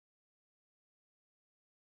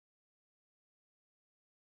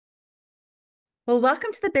Well,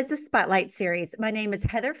 welcome to the Business Spotlight series. My name is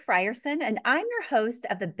Heather Frierson, and I'm your host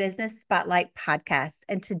of the Business Spotlight podcast.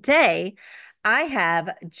 And today I have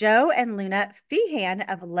Joe and Luna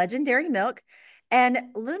Feehan of Legendary Milk. And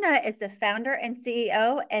Luna is the founder and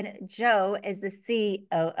CEO, and Joe is the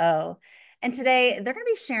COO. And today they're going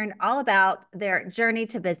to be sharing all about their journey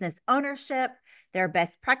to business ownership, their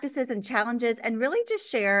best practices and challenges, and really just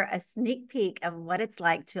share a sneak peek of what it's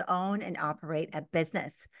like to own and operate a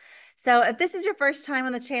business. So if this is your first time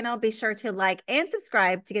on the channel, be sure to like and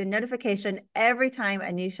subscribe to get a notification every time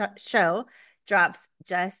a new show drops,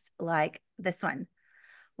 just like this one.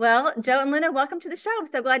 Well, Joe and Luna, welcome to the show. I'm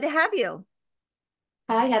so glad to have you.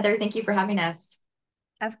 Hi, Heather. Thank you for having us.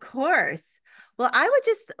 Of course. Well, I would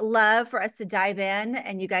just love for us to dive in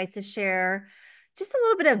and you guys to share just a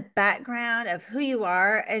little bit of background of who you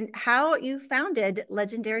are and how you founded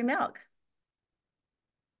Legendary Milk.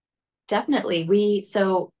 Definitely.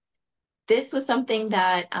 This was something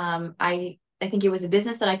that I think it was a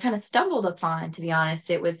business that I kind of stumbled upon, to be honest.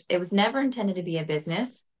 It was never intended to be a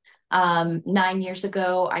business. 9 years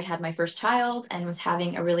ago, I had my first child and was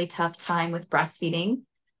having a really tough time with breastfeeding.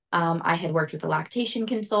 I had worked with a lactation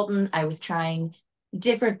consultant. I was trying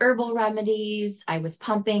different herbal remedies. I was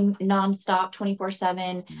pumping nonstop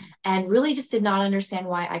 24/7 and really just did not understand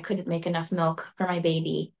why I couldn't make enough milk for my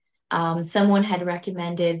baby. Someone had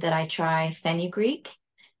recommended that I try fenugreek.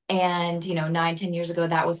 And 9, 10 years ago,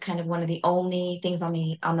 that was kind of one of the only things on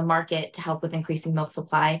the market to help with increasing milk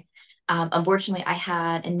supply. Unfortunately, I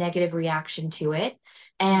had a negative reaction to it.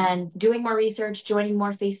 And doing more research, joining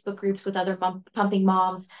more Facebook groups with other pumping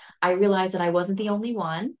moms, I realized that I wasn't the only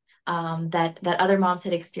one. That other moms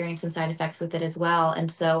had experienced some side effects with it as well.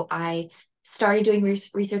 And so I started doing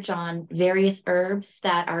research on various herbs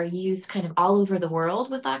that are used kind of all over the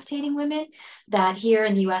world with lactating women that here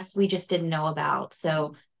in the US we just didn't know about.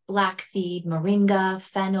 So black seed, moringa,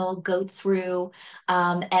 fennel, goat's rue.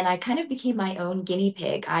 And I kind of became my own guinea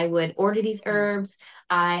pig. I would order these herbs.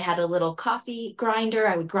 I had a little coffee grinder.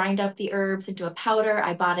 I would grind up the herbs into a powder.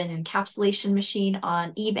 I bought an encapsulation machine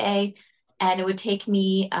on eBay, and it would take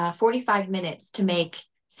me 45 minutes to make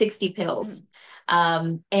 60 pills.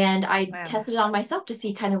 And I Wow. tested it on myself to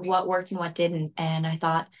see kind of what worked and what didn't. And I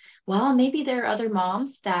thought, well, maybe there are other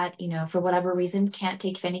moms that, for whatever reason, can't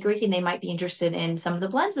take fenugreek and they might be interested in some of the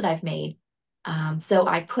blends that I've made. So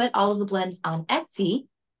I put all of the blends on Etsy,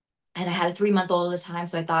 and I had a 3-month-old at the time.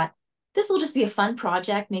 So I thought, this will just be a fun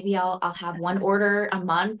project. Maybe I'll have one order a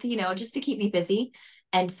month, just to keep me busy.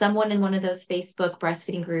 And someone in one of those Facebook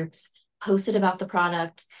breastfeeding groups posted about the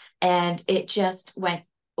product, and it just went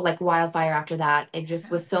like wildfire after that. It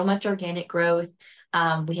just was so much organic growth.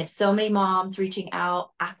 We had so many moms reaching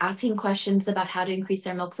out, asking questions about how to increase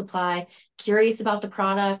their milk supply, curious about the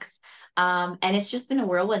products. And it's just been a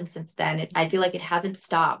whirlwind since then. I feel like it hasn't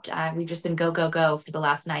stopped. We've just been go, go, go for the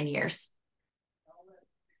last 9 years.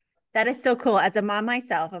 That is so cool. As a mom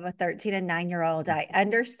myself of a 13 and 9-year old, I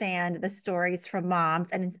understand the stories from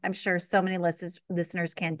moms, and I'm sure so many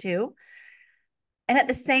listeners can too. And at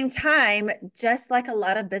the same time, just like a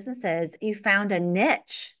lot of businesses, you found a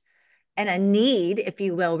niche and a need, if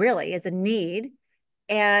you will, really is a need,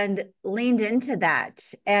 and leaned into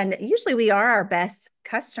that. And usually we are our best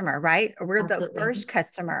customer, right? We're the Absolutely. first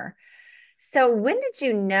customer. So when did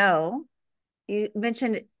you know? You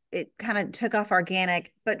mentioned it kind of took off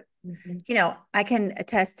organic, but Mhm. I can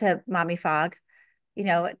attest to mommy fog,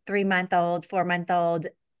 3-month old, 4-month old.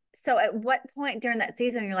 So at what point during that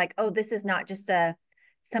season you're like, oh, this is not just a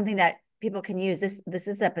something that people can use. This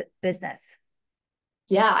is a business.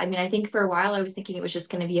 Yeah, I mean, I think for a while I was thinking it was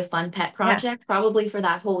just going to be a fun pet Yeah. project, probably for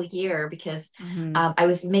that whole year, because Hmm. I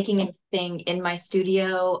was making a thing in my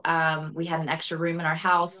studio. We had an extra room in our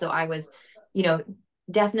house, so I was, you know,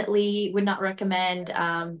 definitely would not recommend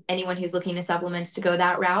anyone who's looking to supplements to go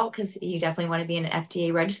that route, because you definitely want to be in an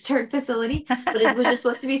FDA registered facility. But it was just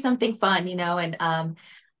supposed to be something fun, and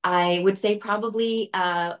I would say probably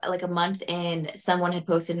like a month in, someone had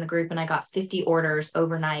posted in the group and I got 50 orders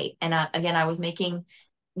overnight. And again, I was making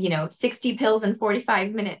 60 pills in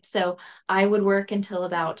 45 minutes. So I would work until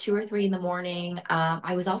about 2 or 3 in the morning.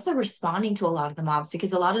 I was also responding to a lot of the moms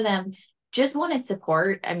because a lot of them just wanted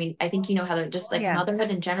support. I mean, I think how they're just like Yeah. motherhood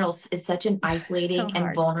in general is such an So isolating and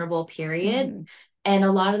hard. vulnerable period. Hmm. And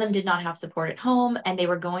a lot of them did not have support at home, and they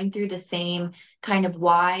were going through the same kind of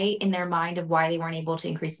why in their mind of why they weren't able to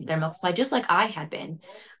increase their milk supply, just like I had been.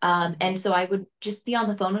 And so I would just be on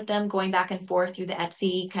the phone with them, going back and forth through the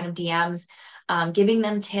Etsy kind of DMs, giving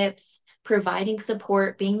them tips, providing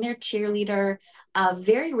support, being their cheerleader.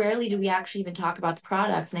 Very rarely do we actually even talk about the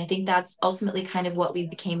products. And I think that's ultimately kind of what we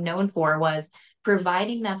became known for, was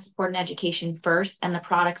providing that support and education first, and the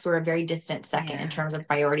products were a very distant second in Yeah. terms of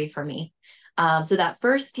priority for me. So that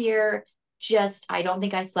first year, just I don't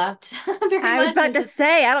think I slept very I was much. It about was to just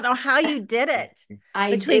say, I don't know how you did it I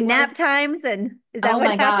it between nap was times and is that oh what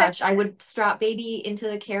my happened? gosh, I would strap baby into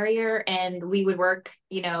the carrier and we would work,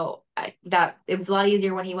 that it was a lot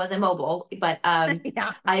easier when he wasn't mobile, but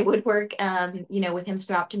Yeah. I would work with him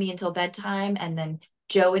strapped to me until bedtime, and then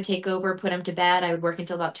Joe would take over, put him to bed. I would work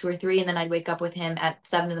until about 2 or 3, and then I'd wake up with him at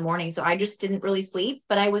 7 in the morning. So I just didn't really sleep,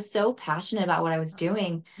 but I was so passionate about what I was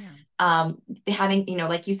doing. Yeah. Having,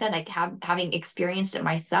 like you said, like having experienced it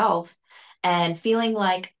myself and feeling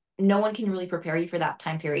like no one can really prepare you for that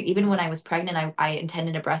time period. Even when I was pregnant, I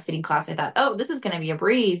attended a breastfeeding class. I thought, oh, this is going to be a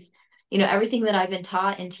breeze. Everything that I've been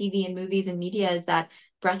taught in TV and movies and media is that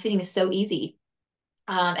breastfeeding is so easy.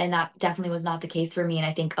 And that definitely was not the case for me. And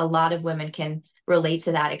I think a lot of women can relate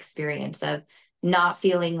to that experience of not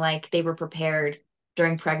feeling like they were prepared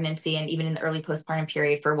during pregnancy and even in the early postpartum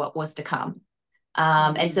period for what was to come.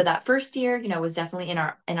 And so Mm, that first year, was definitely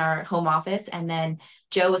in our home office. And then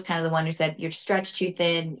Joe was kind of the one who said, "You're stretched too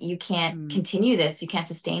thin. You can't mm, continue this. You can't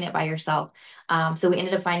sustain it by yourself." So we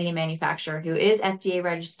ended up finding a manufacturer who is FDA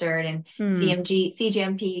registered and mm,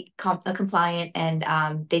 CGMP compliant,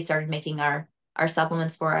 and they started making our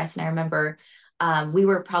supplements for us. And I remember we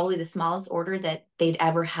were probably the smallest order that they'd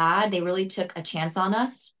ever had. They really took a chance on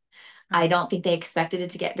us. I oh. don't think they expected it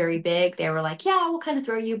to get very big. They were like, "Yeah, we'll kind of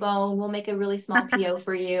throw you a bone. We'll make a really small PO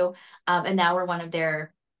for you." And now we're one of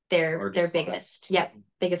their Largest biggest, clients. yep,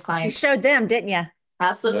 biggest You clients. showed them, didn't you?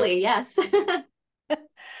 Absolutely, yes.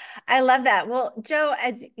 I love that. Well, Joe,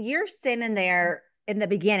 as you're standing there in the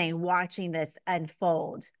beginning watching this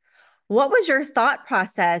unfold, what was your thought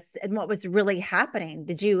process and what was really happening?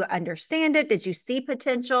 Did you understand it? Did you see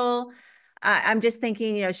potential? I'm just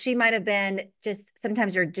thinking, she might have been just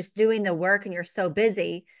sometimes you're just doing the work and you're so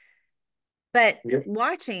busy, but Yep.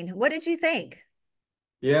 watching, what did you think?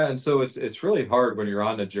 Yeah, and so it's really hard when you're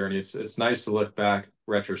on the journey. It's nice to look back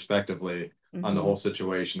retrospectively on the whole Hmm.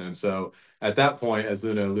 situation. And so at that point, as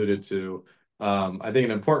Luna alluded to, I think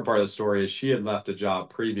an important part of the story is she had left a job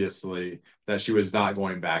previously that she was not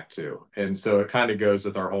going back to. And so it kind of goes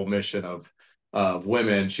with our whole mission of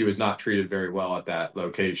women. She was not treated very well at that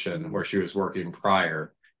location where she was working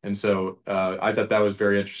prior. And so I thought that was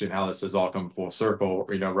very interesting how this has all come full circle,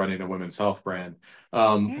 running a women's health brand.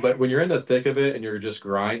 But Yeah. when you're in the thick of it and you're just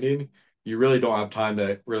grinding, you really don't have time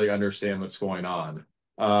to really understand what's going on.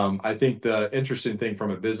 I think the interesting thing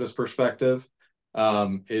from a business perspective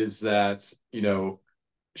is that,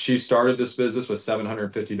 she started this business with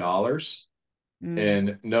 $750 Mm,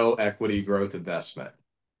 and no equity growth investment.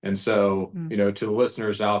 And so, mm, to the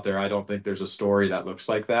listeners out there, I don't think there's a story that looks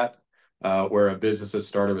like that, where a business has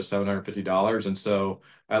started with $750. And so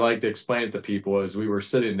I like to explain it to people as we were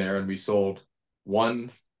sitting there and we sold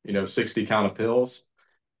one, 60 count of pills,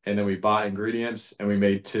 and then we bought ingredients and we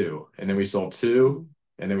made two, and then we sold two, mm,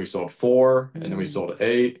 and then we sold four, and then we mm, sold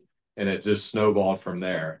eight, and it just snowballed from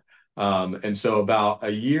there. And so about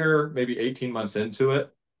a year, maybe 18 months into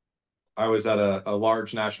it, I was at a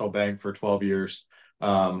large national bank for 12 years.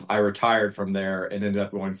 I retired from there and ended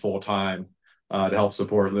up going full time to help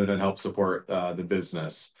support Luna and help support the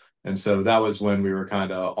business. And so that was when we were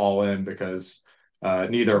kind of all in because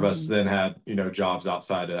neither of us mm. then had jobs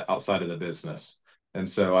outside of the business. And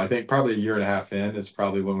so I think probably a year and a half in is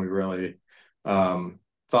probably when we really um,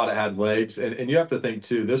 thought it had legs. And you have to think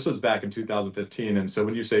too, this was back in 2015. And so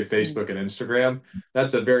when you say Mm, Facebook and Instagram,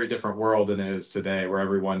 that's a very different world than it is today, where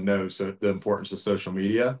everyone knows the importance of social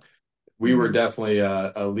media. We were mm. definitely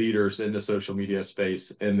leaders in the social media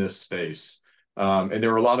space in this space. And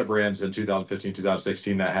there were a lot of brands in 2015,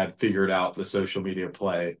 2016 that had figured out the social media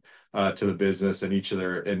play to the business in each of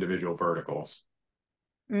their individual verticals.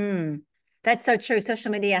 Mm, that's so true.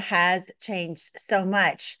 Social media has changed so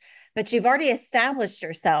much, but you've already established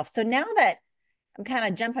yourself. So now that I'm kind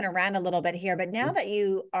of jumping around a little bit here, but now that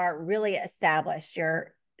you are really established,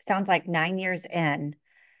 you're sounds like 9 years in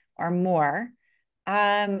or more.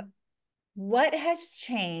 Um, what has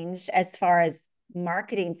changed as far as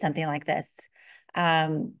marketing something like this?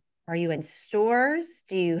 Um, are you in stores?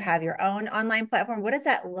 Do you have your own online platform? What does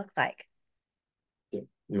that look like? Yeah.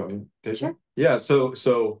 You want me to take it? Sure. Yeah.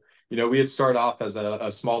 So we had started off as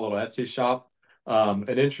a small little Etsy shop. An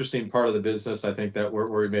interesting part of the business, I think that where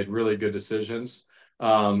we made really good decisions,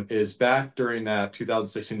 is back during that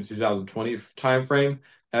 2016 to 2020 timeframe,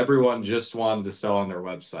 everyone just wanted to sell on their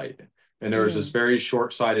website. And there was this Mm, very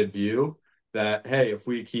short-sighted view that, hey, if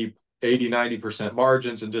we keep 80, 90%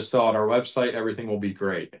 margins and just sell on our website, everything will be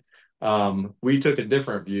great. We took a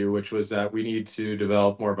different view, which was that we need to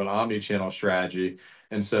develop more of an omni-channel strategy.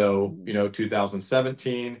 And so,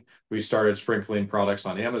 2017, we started sprinkling products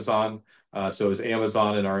on Amazon. So it was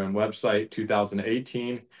Amazon and our own website.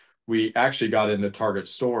 2018, we actually got into Target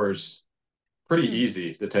stores pretty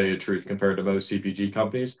easy, to tell you the truth, compared to most CPG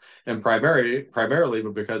companies, and primarily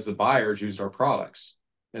because the buyers used our products.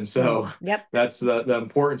 And so Yep. that's the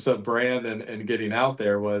importance of brand and getting out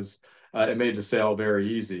there was it made the sale very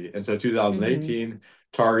easy. And so 2018,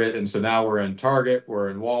 Target, and so now we're in Target, we're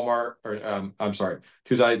in Walmart, or I'm sorry,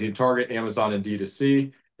 2018 Target, Amazon, and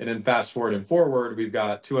D2C. And then fast forward, we've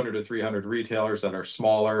got 200 to 300 retailers that are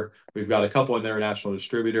smaller. We've got a couple of international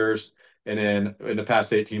distributors. And then in the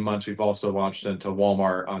past 18 months, we've also launched into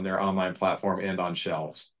Walmart on their online platform and on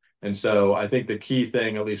shelves. And so I think the key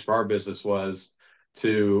thing, at least for our business, was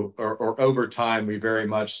or over time, we very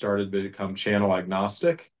much started to become channel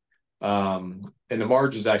agnostic. And the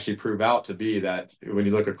margins actually prove out to be that when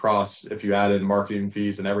you look across, if you add in marketing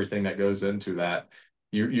fees and everything that goes into that,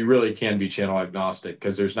 you really can be channel agnostic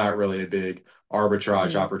because there's not really a big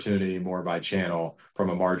arbitrage opportunity more by channel from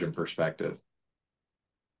a margin perspective.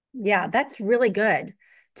 Yeah, that's really good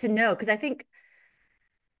to know because I think,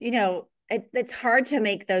 it's hard to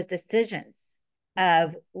make those decisions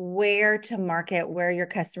of where to market, where your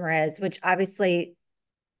customer is, which obviously,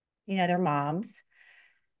 they're moms.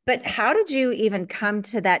 But how did you even come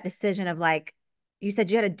to that decision of like, you said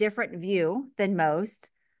you had a different view than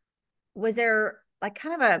most. Was there like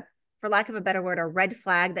kind of for lack of a better word, a red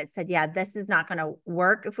flag that said, yeah, this is not going to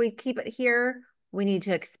work if we keep it here. We need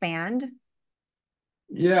to expand?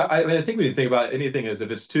 Yeah, I mean, I think when you think about it, anything is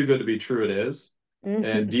if it's too good to be true, it is. And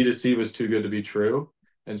Mhm. D2C was too good to be true.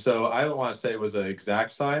 And so I don't want to say it was an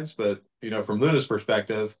exact science, but from Luna's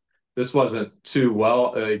perspective, this wasn't too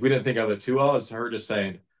well. We didn't think of it too well. It's her just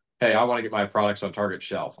saying, "Hey, I want to get my products on Target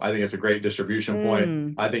shelf. I think it's a great distribution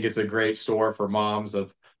point. I think it's a great store for moms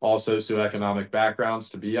of all socioeconomic backgrounds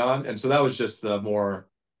to be on." And so that was just the more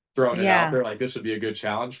throwing it out Yeah. there, like this would be a good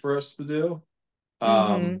challenge for us to do.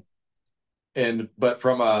 Hmm. But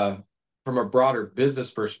from a broader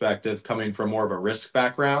business perspective, coming from more of a risk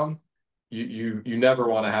background, you never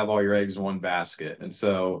want to have all your eggs in one basket. And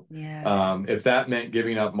so Yeah. if that meant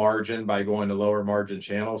giving up margin by going to lower margin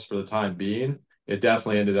channels for the time being, it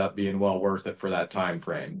definitely ended up being well worth it for that time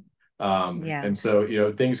frame. Yeah. And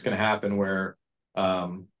so things can happen where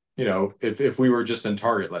if we were just in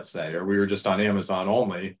Target, let's say, or we were just on Amazon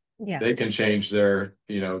only, Yeah. they can change their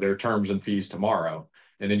terms and fees tomorrow,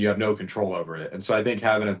 and then you have no control over it. And so I think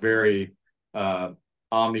having a very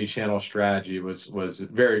omni-channel strategy was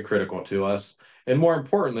very critical to us. And more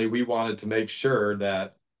importantly, we wanted to make sure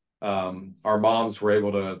that our moms were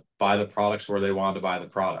able to buy the products where they wanted to buy the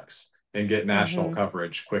products and get national Hmm.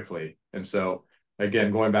 coverage quickly. And so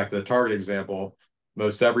again, going back to the Target example,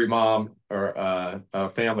 most every mom or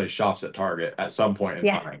family shops at Target at some point in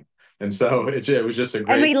Yeah. time. And so it was just a And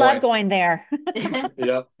we great love point. going there.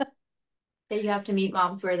 Yep. You have to meet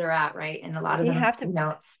moms where they're at, right? And a lot of You them, have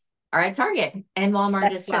to. are at Target and Walmart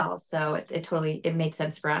That's as true. well. So it totally it makes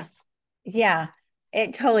sense for us. Yeah,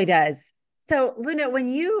 it totally does. So, Luna,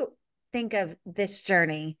 when you think of this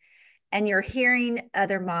journey and you're hearing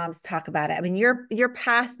other moms talk about it, I mean, you're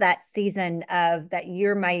past that season of that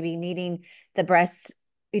you're maybe needing the breast,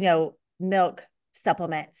 milk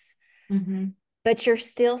supplements, Mhm. but you're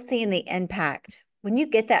still seeing the impact. When you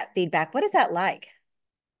get that feedback, what is that like?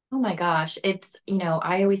 Oh my gosh.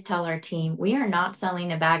 I always tell our team, we are not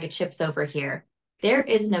selling a bag of chips over here. There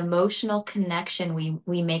is an emotional connection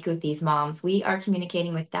we make with these moms. We are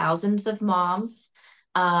communicating with thousands of moms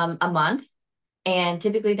a month. And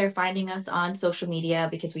typically they're finding us on social media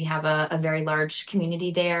because we have a very large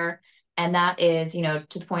community there. And that is,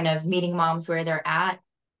 to the point of meeting moms where they're at.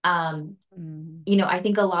 Mm, I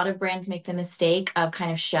think a lot of brands make the mistake of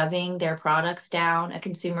kind of shoving their products down a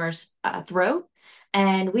consumer's throat.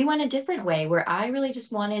 And we went a different way where I really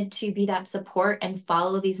just wanted to be that support and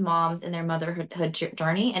follow these moms in their motherhood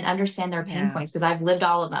journey and understand their pain yeah. points because I've lived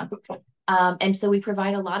all of them. And so we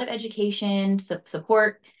provide a lot of education,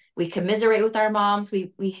 support. We commiserate with our moms.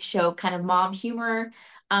 We show kind of mom humor.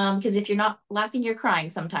 Because if you're not laughing, you're crying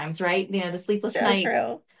sometimes, right? The It's sleepless so nights,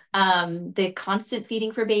 true. the constant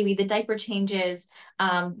feeding for baby, the diaper changes,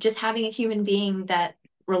 just having a human being that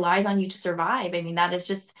relies on you to survive. I mean, that is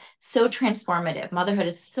just so transformative. Motherhood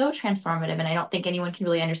is so transformative, and I don't think anyone can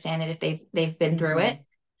really understand it if they've been through it.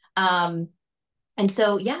 Hmm. Um, and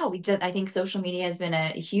so, yeah, I think social media has been a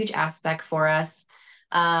huge aspect for us.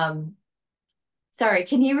 Um, sorry,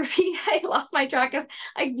 can you repeat? I lost my track of,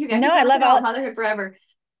 I No, could I talk love about all. motherhood forever.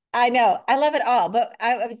 I know. I love it all. But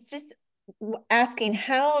I was just asking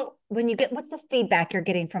how, when you get, what's the feedback you're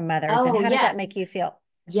getting from mothers and Oh, how does that make yes. you feel?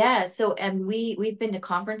 Yeah. So, and we've been to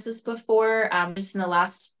conferences before. Just in the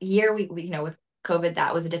last year, we with COVID,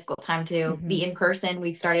 that was a difficult time to be Hmm. in person.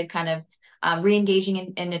 We've started kind of re-engaging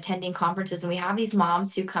in attending conferences, and we have these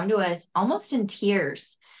moms who come to us almost in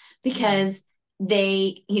tears because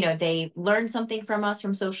they learned something from us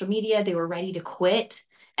from social media. They were ready to quit,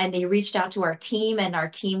 and they reached out to our team, and our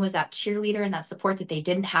team was that cheerleader and that support that they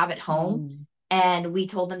didn't have at home. Mm. And we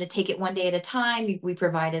told them to take it one day at a time. We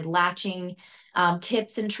provided latching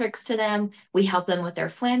tips and tricks to them. We helped them with their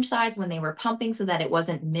flange size when they were pumping so that it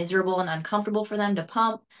wasn't miserable and uncomfortable for them to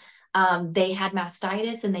pump. They had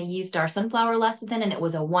mastitis and they used our sunflower lecithin, and it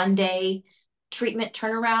was a 1 day treatment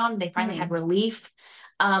turnaround. They finally had relief,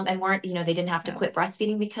 and weren't, they didn't have to Wow. quit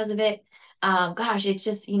breastfeeding because of it. Gosh, it's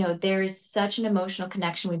just, there's such an emotional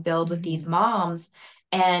connection we build with these moms.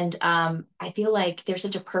 And I feel like there's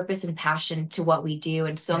such a purpose and passion to what we do.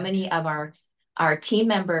 And so Yeah. many of our team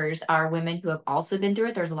members are women who have also been through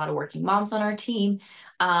it. There's a lot of working moms on our team.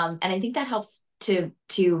 And I think that helps to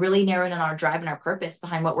really narrow in on our drive and our purpose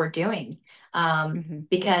behind what we're doing.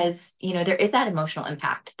 Because, there is that emotional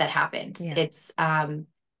impact that happens. Yeah. It's,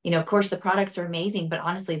 of course, the products are amazing, but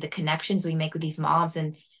honestly, the connections we make with these moms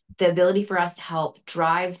and the ability for us to help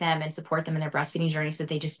drive them and support them in their breastfeeding journey so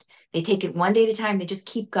they take it one day at a time, they just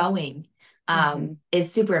keep going,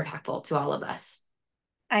 is super impactful to all of us.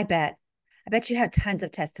 I bet. I bet you have tons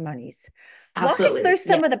of testimonies. Walk us through Absolutely.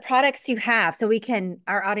 some of the Yes. products you have so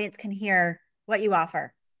our audience can hear what you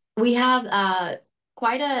offer. We have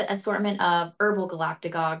quite a assortment of herbal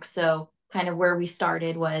galactagogues. So kind of where we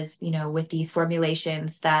started was, with these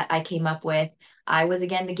formulations that I came up with. I was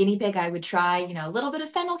again the guinea pig. I would try, a little bit of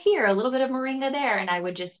fennel here, a little bit of moringa there, and I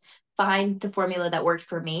would just find the formula that worked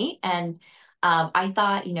for me. And I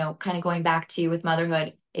thought, kind of going back to with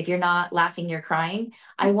motherhood, if you're not laughing, you're crying.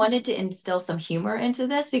 I wanted to instill some humor into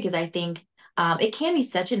this because I think it can be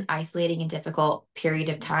such an isolating and difficult period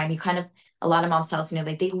of time. A lot of moms tell us,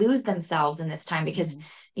 like they lose themselves in this time because,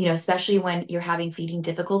 especially when you're having feeding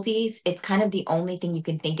difficulties, it's kind of the only thing you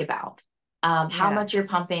can think about. How Yeah. much you're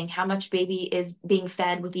pumping, how much baby is being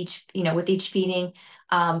fed with each feeding.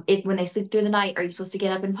 When they sleep through the night, are you supposed to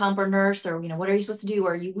get up and pump or nurse, or, what are you supposed to do?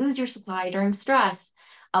 Or you lose your supply during stress,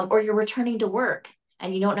 or you're returning to work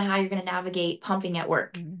and you don't know how you're going to navigate pumping at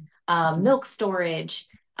work. Milk storage,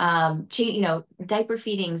 diaper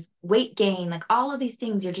feedings, weight gain, like all of these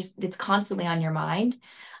things, it's constantly on your mind.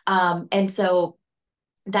 And so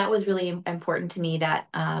that was really important to me that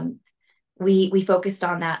we focused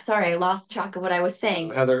on that. Sorry, I lost track of what I was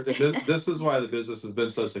saying. Heather, this is why the business has been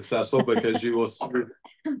so successful, because you will see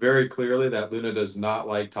very clearly that Luna does not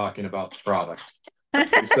like talking about the products.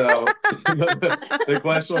 So the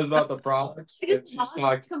question was about the products.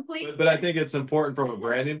 But I think it's important from a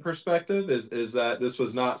branding perspective is that this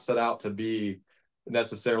was not set out to be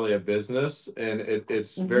necessarily a business, and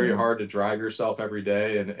it's very hard to drive yourself every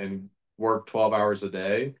day and work 12 hours a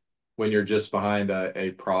day when you're just behind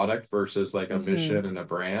a product versus like a mission and a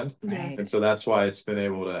brand. Right. And so that's why it's been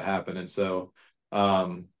able to happen. And so I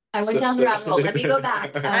went down the rabbit hole. Let me go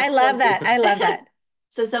back. I love that. I love that.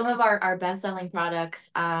 So some of our best-selling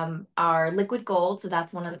products are liquid gold. So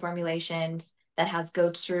that's one of the formulations that has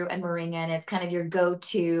goat shrew and moringa, and it's kind of your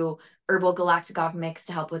go-to herbal galactagogue mix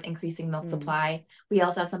to help with increasing milk supply. We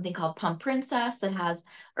also have something called Pump Princess that has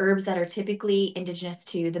herbs that are typically indigenous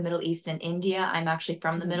to the Middle East and India. I'm actually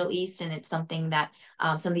from the Middle East, and it's something that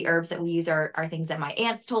some of the herbs that we use are things that my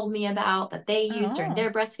aunts told me about that they used during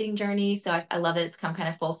their breastfeeding journey. So I love that it's come kind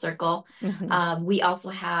of full circle. We also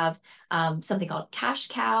have something called Cash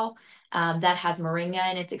Cow that has moringa,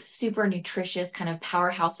 and it's a super nutritious kind of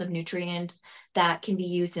powerhouse of nutrients that can be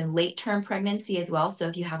used in late-term pregnancy as well. So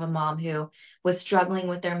if you have a mom who was struggling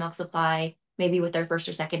with their milk supply, maybe with their first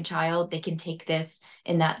or second child, they can take this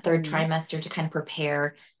in that third trimester to kind of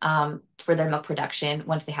prepare for their milk production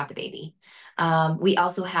once they have the baby. We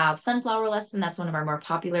also have sunflower lecithin. That's one of our more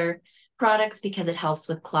popular products because it helps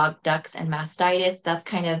with clogged ducts and mastitis. That's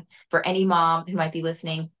kind of for any mom who might be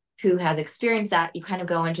listening who has experienced that. You kind of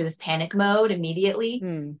go into this panic mode immediately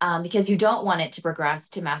because you don't want it to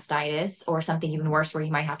progress to mastitis or something even worse where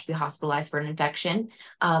you might have to be hospitalized for an infection.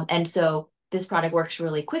 And so this product works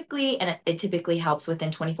really quickly, and it typically helps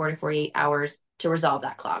within 24 to 48 hours to resolve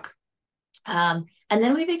that clog. And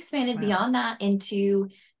then we've expanded beyond that into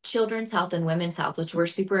children's health and women's health, which we're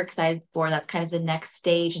super excited for. That's kind of the next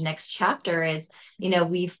stage, next chapter is,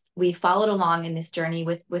 we've followed along in this journey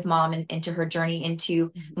with mom and into her journey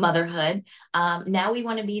into motherhood. Now we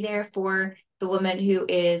want to be there for the woman who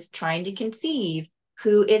is trying to conceive,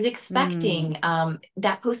 who is expecting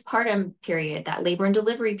that postpartum period, that labor and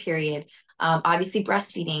delivery period, obviously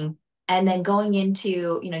breastfeeding, and then going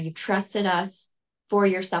into, you've trusted us for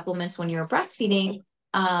your supplements when you're breastfeeding.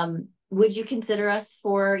 Would you consider us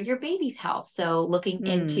for your baby's health? So looking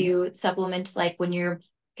into supplements like when you're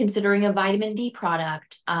considering a vitamin D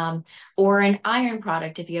product, or an iron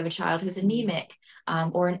product if you have a child who's anemic,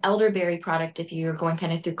 or an elderberry product if you're going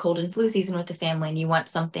kind of through cold and flu season with the family and you want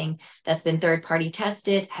something that's been third-party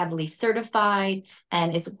tested, heavily certified,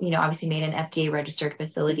 and it's obviously made in FDA registered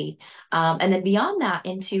facility. And then beyond that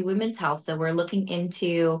into women's health. So we're looking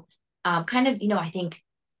into kind of, I think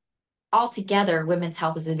altogether, women's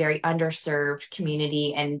health is a very underserved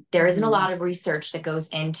community, and there isn't a lot of research that goes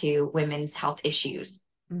into women's health issues,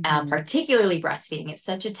 particularly breastfeeding. It's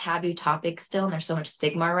such a taboo topic still, and there's so much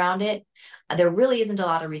stigma around it. There really isn't a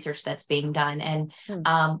lot of research that's being done, and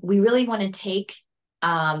we really want to take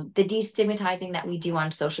the destigmatizing that we do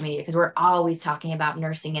on social media, because we're always talking about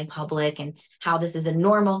nursing in public and how this is a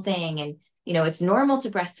normal thing, and it's normal to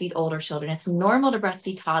breastfeed older children. It's normal to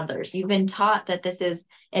breastfeed toddlers. You've been taught that this is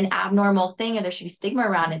an abnormal thing and there should be stigma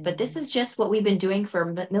around it, but this is just what we've been doing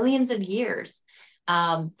for millions of years.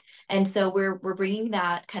 And so we're bringing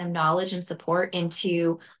that kind of knowledge and support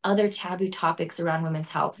into other taboo topics around women's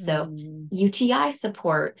health. So UTI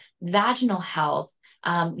support, vaginal health,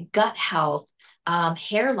 gut health,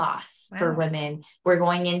 hair loss for women. We're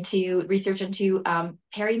going into research into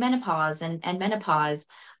perimenopause and menopause.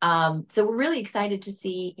 So we're really excited to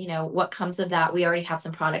see, what comes of that. We already have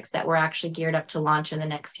some products that we're actually geared up to launch in the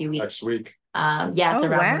next few weeks. Next week. Yes. Oh,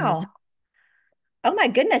 around wow. Oh my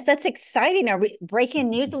goodness, that's exciting. Are we breaking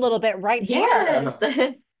news a little bit right here? Yes.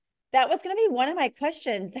 That was going to be one of my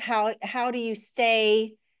questions. How do you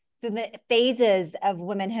stay through the phases of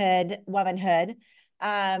womanhood?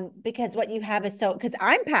 Because what you have is because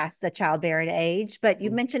I'm past the childbearing age, but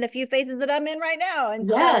you mentioned a few phases that I'm in right now. And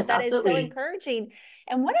Yes, so that absolutely. is so encouraging.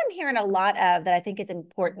 And what I'm hearing a lot of that I think is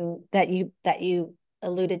important that you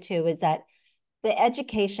alluded to is that the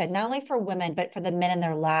education, not only for women, but for the men in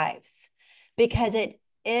their lives, because it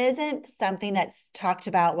isn't something that's talked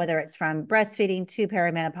about, whether it's from breastfeeding to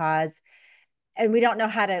perimenopause, and we don't know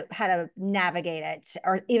how to navigate it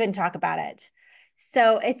or even talk about it.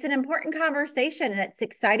 So it's an important conversation, and it's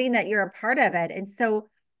exciting that you're a part of it. And so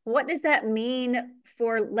what does that mean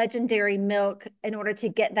for Legendary Milk in order to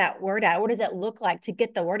get that word out? What does it look like to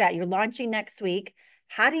get the word out? You're launching next week.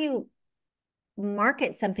 How do you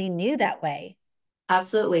market something new that way?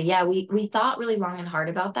 Absolutely. Yeah, we thought really long and hard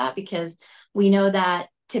about that, because we know that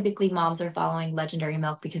typically moms are following Legendary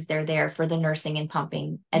Milk because they're there for the nursing and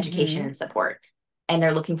pumping education and support. And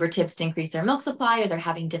they're looking for tips to increase their milk supply, or they're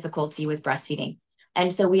having difficulty with breastfeeding.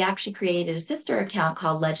 And so we actually created a sister account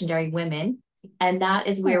called Legendary Women. And that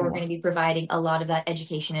is where we're going to be providing a lot of that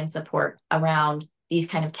education and support around these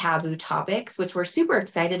kind of taboo topics, which we're super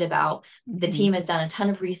excited about. The team has done a ton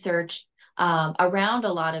of research around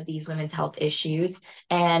a lot of these women's health issues,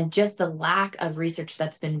 and just the lack of research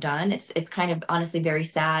that's been done. It's kind of honestly very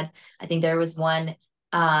sad. I think there was one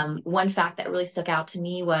fact that really stuck out to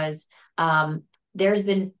me was there's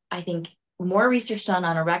been, I think, more research done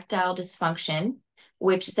on erectile dysfunction,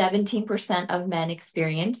 which 17% of men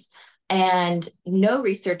experience, and no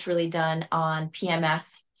research really done on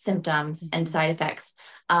PMS symptoms and side effects,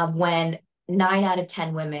 when 9 out of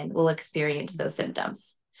 10 women will experience those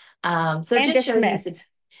symptoms. So it just shows you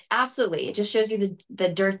absolutely. It just shows you the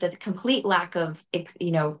dearth, the complete lack of,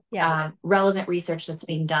 relevant research that's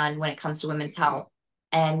being done when it comes to women's health.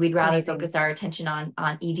 And we'd rather focus our attention on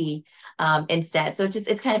ED instead. So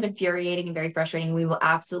it's kind of infuriating and very frustrating. We will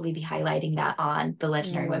absolutely be highlighting that on the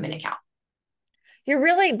Legendary Women account.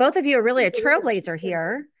 Both of you are really a trailblazer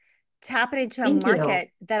here, tapping into a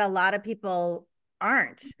market that a lot of people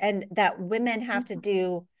aren't, and that women have to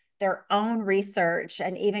do their own research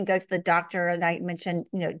and even go to the doctor. And I mentioned,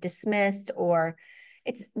 dismissed, or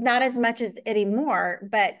it's not as much as anymore,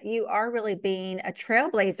 but you are really being a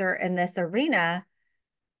trailblazer in this arena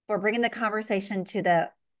for bringing the conversation to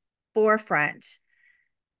the forefront.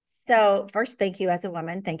 So first, thank you as a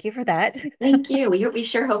woman. Thank you for that. Thank you. We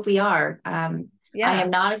sure hope we are. I am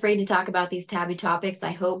not afraid to talk about these taboo topics.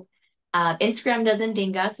 I hope Instagram doesn't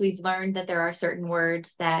ding us. We've learned that there are certain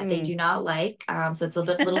words that they do not like. So it's a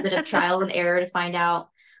little bit of trial and error to find out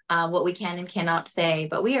what we can and cannot say.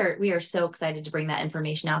 But we are so excited to bring that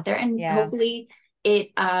information out there, and hopefully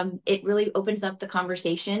it really opens up the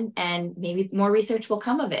conversation, and maybe more research will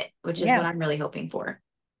come of it, which is what I'm really hoping for.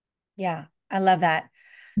 Yeah, I love that.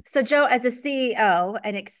 So Joe, as a CEO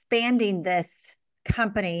and expanding this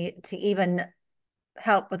company to even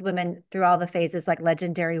help with women through all the phases like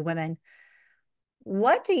Legendary Women,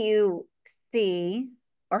 What do you see,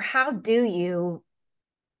 or how do you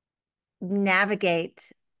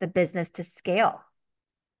navigate the business to scale?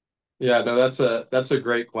 Yeah, no, that's a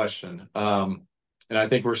great question. And I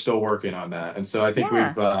think we're still working on that. And so I think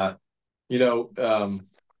Yeah. we've you know,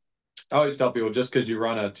 I always tell people just because you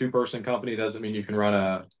run a two-person company doesn't mean you can run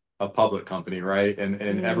a public company, right? And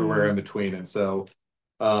everywhere in Mm, between. And so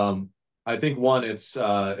I think one, it's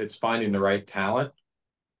finding the right talent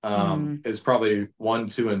mm, is probably one,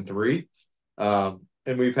 two, and three.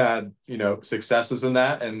 And we've had, successes in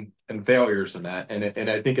that and failures in that. And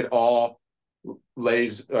I think it all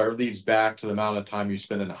lays or leads back to the amount of time you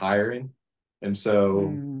spend in hiring. And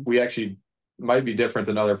so mm, we actually might be different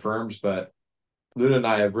than other firms, but Luna and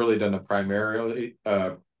I have really done the primarily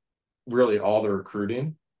really all the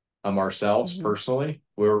recruiting ourselves mhm, personally.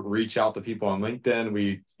 We'll reach out to people on LinkedIn.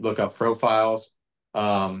 We look up profiles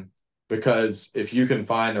because if you can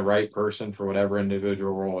find the right person for whatever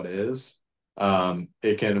individual role it is,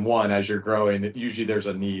 it can one as you're growing. Usually there's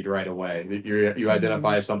a need right away that you mhm.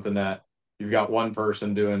 identify something that you've got one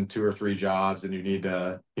person doing two or three jobs and you need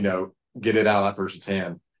to get it out of that person's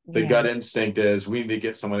hand. The gut Yeah. instinct is we need to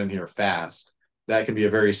get someone in here fast. That can be a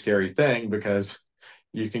very scary thing because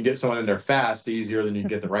you can get someone in there fast easier than you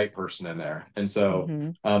get the right person in there. And so Hmm.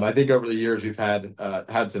 I think over the years we've had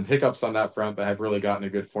some hiccups on that front, but have really gotten a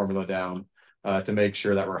good formula down to make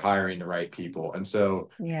sure that we're hiring the right people. And so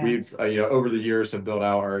Yeah. we've over the years have built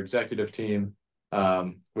out our executive team,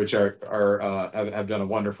 which have done a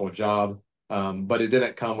wonderful job. But it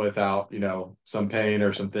didn't come without some pain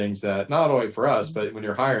or some things that not only for us, but when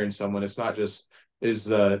you're hiring someone, it's not just is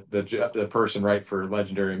the person right for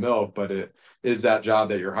Legendary Milk, but it is that job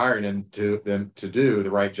that you're hiring them to do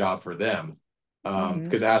the right job for them, Hmm.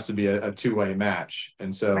 because it has to be a two-way match.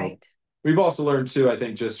 And so Right. we've also learned too, I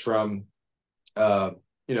think, just from uh,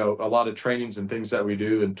 a lot of trainings and things that we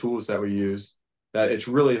do and tools that we use, that it's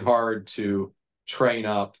really hard to train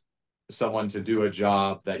up someone to do a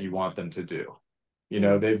job that you want them to do.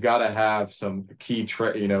 Mm. They've got to have some key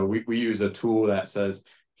we use a tool that says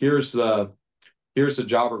here's the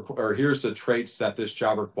job or here's the traits that this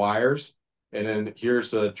job requires, and then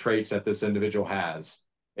here's the traits that this individual has,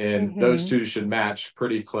 and those Hmm. two should match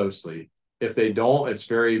pretty closely. If they don't, it's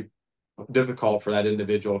very difficult for that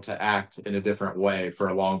individual to act in a different way for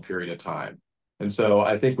a long period of time. And so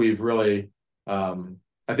I think we've done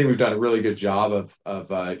a really good job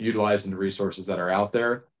of utilizing the resources that are out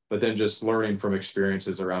there, but then just learning from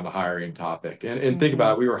experiences around the hiring topic. And think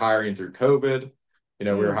about Hmm. it, we were hiring through COVID. We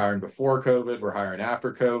were Mm. hiring before COVID, we're hiring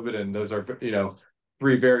after COVID, and those are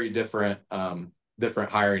three very different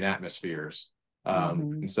hiring atmospheres. Hmm.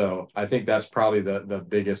 And so I think that's probably the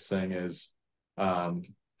biggest thing is um,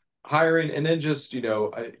 hiring, and then just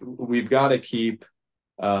we've got to keep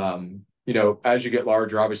as you get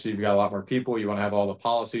larger, obviously you've got a lot more people, you want to have all the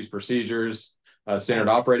policies, procedures, standard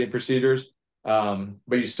Right. operating procedures,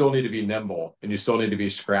 but you still need to be nimble and you still need to be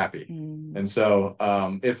scrappy. Mm. And so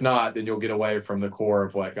if not, then you'll get away from the core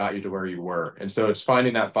of what got you to where you were. And so it's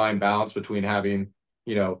finding that fine balance between having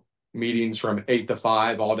meetings from 8 to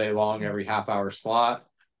 5 all day long, every half-hour slot,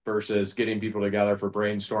 versus getting people together for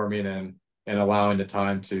brainstorming and allowing the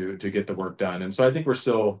time to get the work done. And so I think we're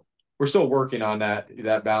still working on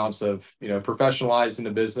that balance of professionalizing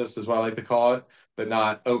the business is what I like to call it, but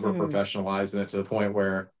not over Mm. professionalizing it to the point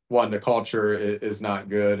where one, the culture is not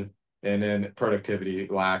good, and then productivity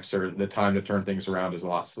lacks, or the time to turn things around is a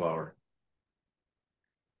lot slower.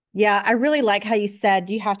 Yeah, I really like how you said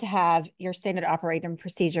you have to have your standard operating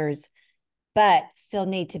procedures, but still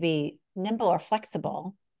need to be nimble or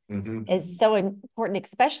flexible Mm-hmm. is so important,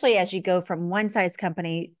 especially as you go from one size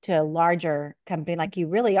company to a larger company like you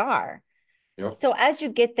really are. Yep. So as you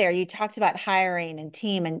get there, you talked about hiring and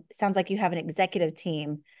team, and it sounds like you have an executive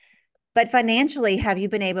team. But financially, have you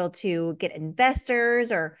been able to get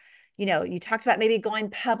investors or, you talked about maybe going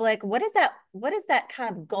public. What is that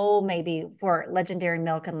kind of goal maybe for Legendary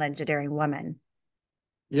Milk and Legendary Woman?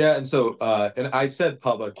 Yeah, and so and I said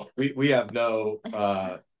public. We have no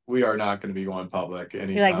we are not going to be going public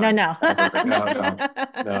You're like, no, anytime no. ever. No, no,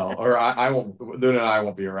 no. Or I won't. Luna and I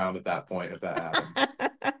won't be around at that point if that happens.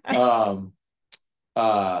 Um,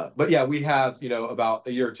 but yeah, we have, about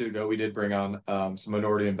a year or two ago, we did bring on some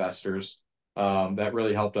minority investors that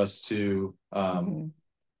really helped us to Hmm.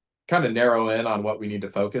 kind of narrow in on what we need to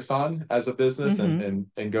focus on as a business, and Hmm.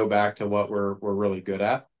 and go back to what we're really good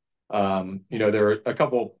at. Yeah. There were a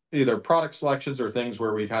couple either product selections or things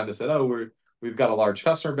where we kind of said, oh, we've got a large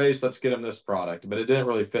customer base, let's get them this product, but it didn't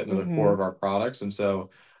really fit into the core Hmm. of our products, and so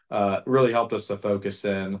it really helped us to focus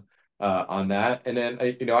in on that. And then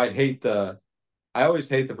I hate I always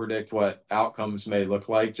hate to predict what outcomes may look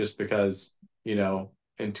like just because,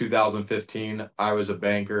 in 2015, I was a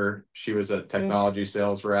banker, she was a technology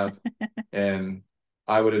sales rep, and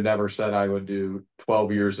I would have never said I would do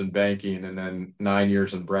 12 years in banking and then 9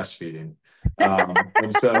 years in breastfeeding.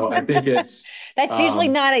 And so I think it's That's usually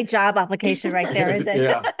not a job application right there, is it?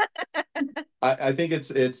 yeah. I think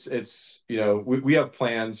it's we have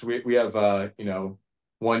plans. We have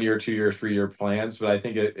 1 year, 2 year, 3 year plans, but I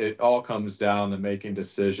think it all comes down to making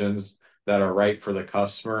decisions that are right for the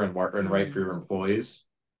customer and right for your employees.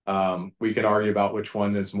 We can argue about which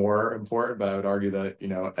one is more important, but I would argue that,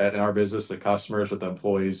 in our business, the customers with the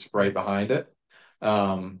employees right behind it.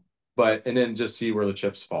 And then just see where the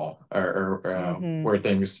chips fall or where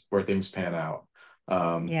things pan out.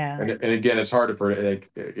 Yeah. And again, it's hard to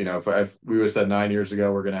predict. If we would have said 9 years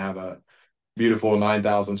ago, we're going to have a beautiful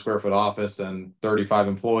 9,000 square foot office and 35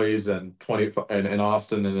 employees and 20 in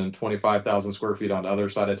Austin, and then 25,000 square feet on the other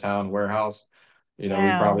side of town warehouse.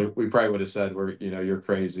 Wow. We probably would have said you're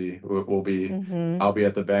crazy. I'll be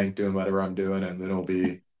at the bank doing whatever I'm doing, and then it'll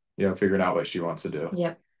be, figuring out what she wants to do.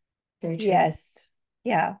 Yep. Very true. Yes.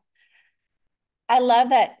 Yeah. I love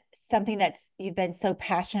that something that's you've been so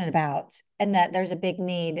passionate about and that there's a big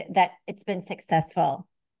need that it's been successful.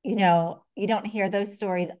 You don't hear those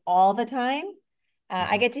stories all the time.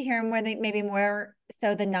 I get to hear them maybe more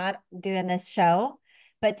so than not doing this show,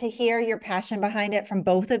 but to hear your passion behind it from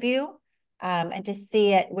both of you, and to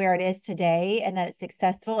see it where it is today and that it's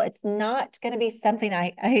successful, it's not going to be something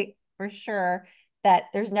I for sure that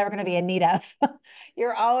there's never going to be a need of.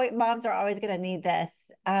 Moms are always going to need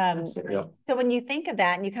this. Absolutely. So when you think of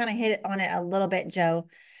that, and you kind of hit on it a little bit, Joe,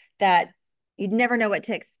 that you'd never know what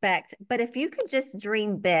to expect. But if you could just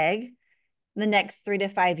dream big the next 3 to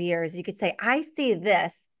 5 years, you could say, I see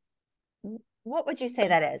this. What would you say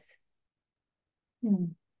that is? Let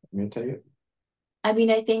me tell you. I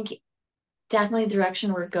mean, I think definitely the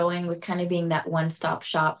direction we're going with kind of being that one-stop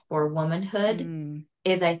shop for womanhood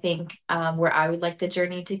is, I think, where I would like the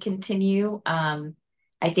journey to continue.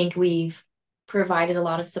 I think we've provided a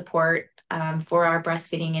lot of support for our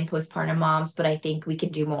breastfeeding and postpartum moms, but I think we can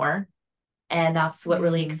do more. And that's what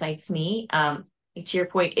really excites me. To your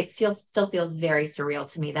point, it still feels very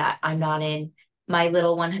surreal to me that I'm not in my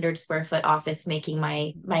little 100 square foot office making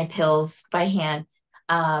my pills by hand.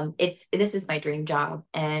 This is my dream job,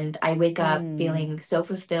 and I wake up feeling so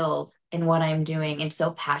fulfilled in what I'm doing and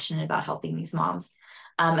so passionate about helping these moms.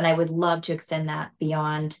 And I would love to extend that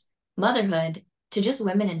beyond motherhood to just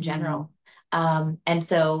women in general. And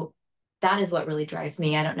so that is what really drives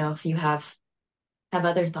me. I don't know if you have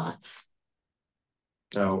other thoughts.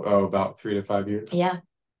 Oh, about 3 to 5 years. Yeah.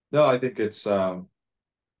 No, I think it's we're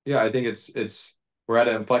at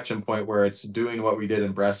an inflection point where it's doing what we did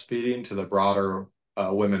in breastfeeding to the broader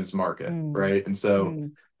women's market, right? And so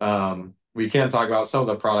we can talk about some of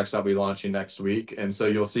the products that we're launching next week, and so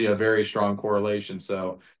you'll see a very strong correlation.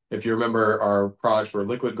 So if you remember, our products were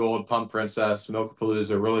Liquid Gold, Pump Princess,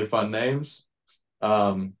 Milkapalooza, really fun names.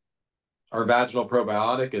 Our vaginal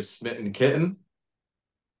probiotic is Smitten Kitten.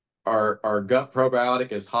 Our gut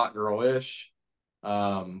probiotic is Hot Girl-ish.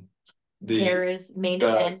 The hair is Main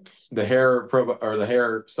Event. The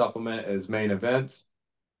hair supplement is Main Event,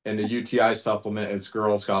 and the UTI supplement is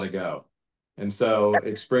Girls Gotta Go. And so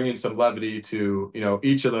it's bringing some levity to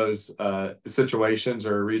each of those situations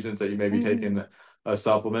or reasons that you may be taking a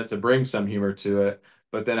supplement to bring some humor to it.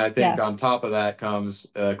 But then I think on top of that comes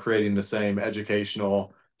creating the same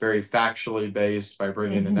educational, very factually based by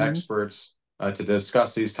bringing in experts to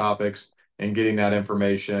discuss these topics and getting that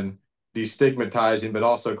information, destigmatizing, but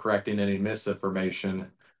also correcting any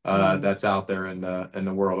misinformation that's out there in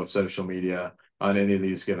the world of social media on any of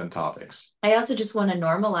these given topics. I also just want to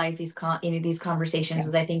normalize these conversations,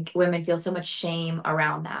 because I think women feel so much shame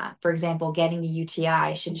around that. For example, getting a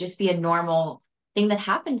UTI should just be a normal thing that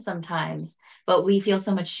happens sometimes, but we feel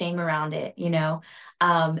so much shame around it,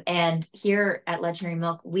 and here at Legendary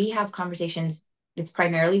Milk, we have conversations. It's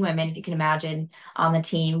primarily women, if you can imagine, on the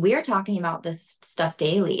team. We are talking about this stuff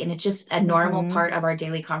daily, and it's just a normal part of our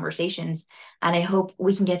daily conversations. And I hope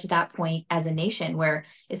we can get to that point as a nation where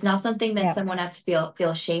it's not something that someone has to feel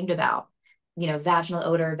ashamed about. Vaginal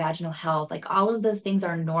odor, vaginal health, like all of those things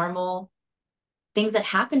are normal things that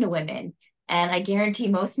happen to women. And I guarantee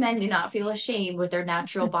most men do not feel ashamed with their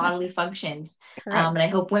natural bodily functions. And I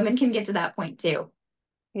hope women can get to that point too.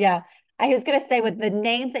 Yeah. I was going to say with the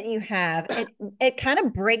names that you have, it kind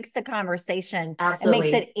of breaks the conversation and makes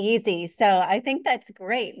Absolutely. it easy. So I think that's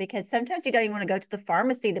great because sometimes you don't even want to go to the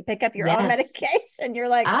pharmacy to pick up your own Yes. medication. You're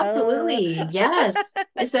like, Absolutely. Yes.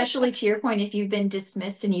 Especially to your point, if you've been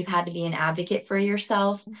dismissed and you've had to be an advocate for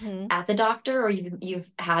yourself hmm at the doctor, or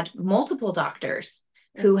you've had multiple doctors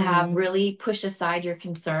who have hmm really pushed aside your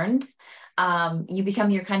concerns, you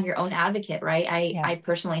become your kind of your own advocate, right? yeah, I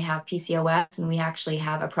personally have PCOS, and we actually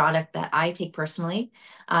have a product that I take personally.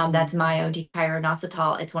 mm, That's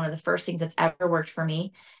myodechiroinositol. It's one of the first things that's ever worked for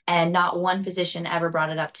me, and not one physician ever brought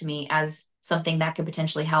it up to me as something that could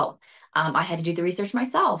potentially help. I had to do the research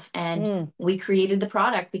myself, and mm, we created the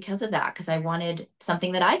product because of that, because I wanted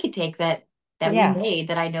something that I could take that we yeah, made,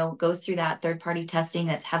 that I know goes through that third party testing,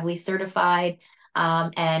 that's heavily certified.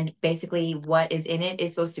 And basically what is in it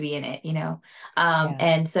is supposed to be in it, you know. yeah,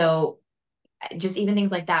 And so just even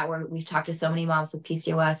things like that, where we've talked to so many moms with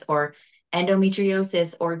PCOS or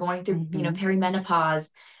endometriosis or going through, hmm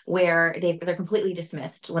perimenopause, where they're completely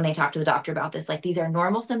dismissed when they talk to the doctor about this. Like, these are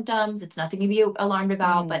normal symptoms. It's nothing to be alarmed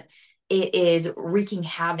about, mm, but it is wreaking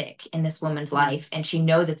havoc in this woman's mm, life. And she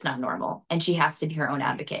knows it's not normal. And she has to be her own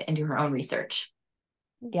advocate and do her own research.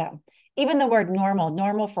 yeah. Even the word normal,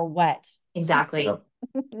 normal for what? Exactly. Yep.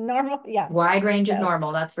 Normal, yeah. Wide range of So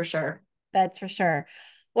normal, that's for sure. that's for sure.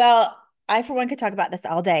 Well, I for one could talk about this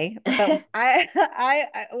all day, but I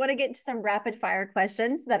want to get into some rapid fire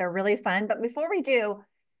questions that are really fun. But before we do,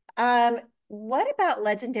 um, what about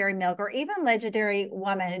legendary milk or even legendary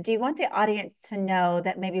woman? Do you want the audience to know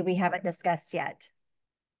that maybe we haven't discussed yet?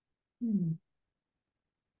 Hmm.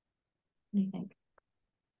 What do you think?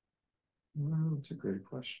 Well, that's a great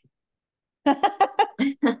question.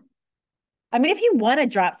 I mean, if you want to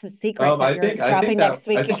drop some secrets that you're dropping next I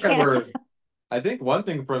week, you think that can. I think one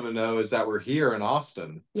thing from the know is that we're here in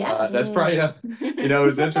Austin. Yes. That's probably Mm,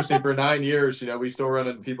 it's interesting for 9 years. We still run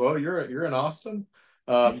into people. Oh, you're in Austin,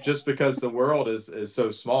 just because the world is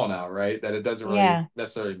so small now, right? That it doesn't really yeah.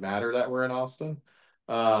 necessarily matter that we're in Austin.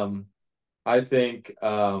 Um, I think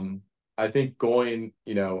I think going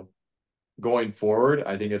forward,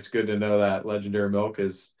 I think it's good to know that Legendary Milk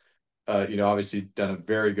is obviously done a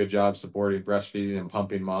very good job supporting breastfeeding and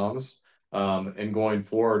pumping moms. And going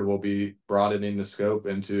forward, we'll be broadening the scope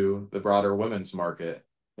into the broader women's market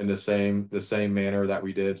in the same manner that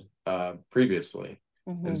we did previously.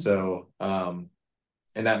 And hmm so,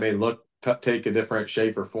 and that may take a different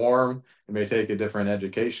shape or form. It may take a different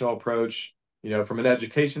educational approach. From an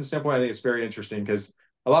education standpoint, I think it's very interesting because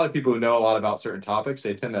a lot of people who know a lot about certain topics,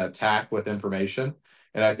 they tend to attack with information.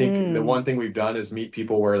 And I think the Mm, one thing we've done is meet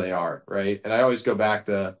people where they are, right? And I always go back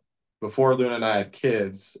to before Luna and I had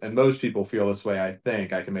kids, and most people feel this way. I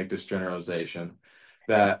think I can make this generalization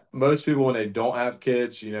that most people, when they don't have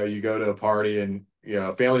kids, you go to a party and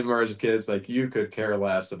a family member has kids, like you could care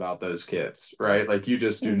less about those kids, right? Like you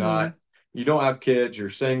just do hmm not, you don't have kids, you're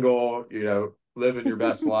single, living your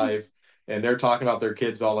best life, and they're talking about their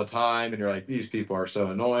kids all the time, and you're like, these people are so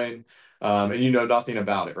annoying, and you know nothing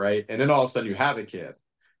about it, right? And then all of a sudden you have a kid,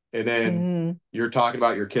 and then hmm you're talking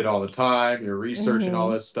about your kid all the time. You're researching all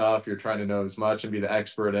hmm this stuff. You're trying to know as much and be the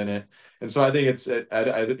expert in it. And so I think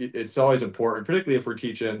it's always important, particularly if we're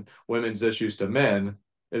teaching women's issues to men,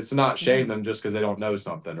 is to not shame hmm them just because they don't know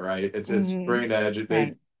something, right? It's hmm bringing the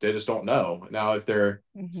Right. they just don't know. Now, if they're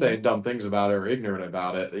hmm saying dumb things about it or ignorant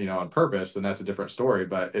about it, on purpose, then that's a different story.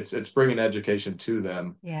 But it's bringing education to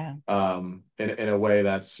them, Yeah. in a way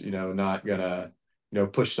that's not gonna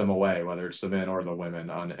push them away, whether it's the men or the women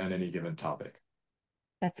on any given topic.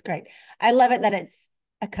 That's great. I love it that it's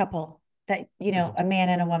a couple that, Mhm. a man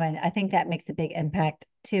and a woman. I think that makes a big impact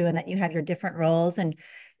too, and that you have your different roles and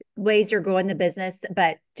ways you're growing the business,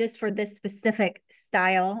 but just for this specific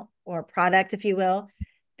style or product, if you will,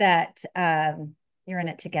 that you're in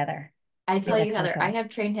it together. I I think tell you, that's really Heather, I cool. have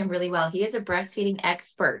trained him really well. He is a breastfeeding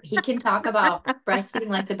expert. He can talk about breastfeeding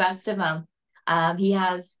like the best of them. He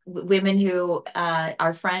has women who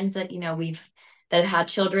are friends that that have had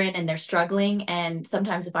children and they're struggling. And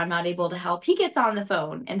sometimes, if I'm not able to help, he gets on the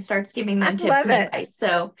phone and starts giving I them tips love and it. advice.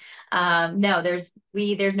 So no, there's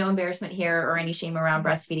no embarrassment here or any shame around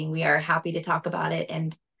breastfeeding. We are happy to talk about it,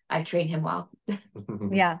 and I've trained him well.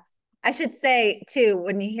 Yeah. I should say too,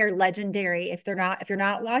 when you hear legendary, if you're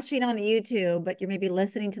not watching on YouTube, but you're maybe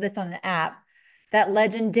listening to this on an app, that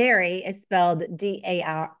legendary is spelled Dairy,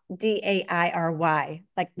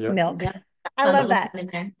 like Yep. milk. Yeah, I fun love little that. fun in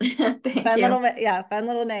there. Thank you. Yeah, fun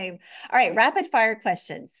little name. All right, rapid fire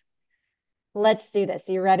questions. Let's do this.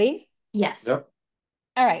 You ready? Yes, Yep.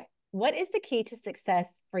 All right. What is the key to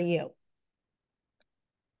success for you?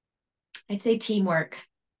 I'd say teamwork.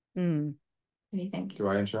 Hmm. What do you think? Do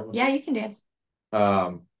I answer that? Yeah, you can dance.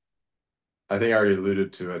 I think I already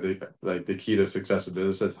alluded to it. Like the key to success of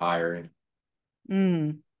business is hiring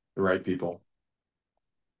the right people.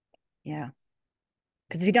 Yeah.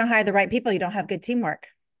 Because if you don't hire the right people, you don't have good teamwork.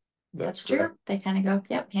 That's true. They kind of go,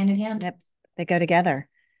 yep, hand in hand. Yep. They go together.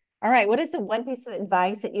 All right. What is the one piece of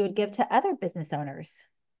advice that you would give to other business owners?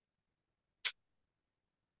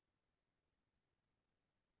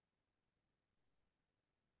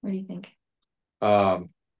 What do you think?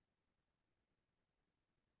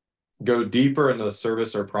 Go deeper into the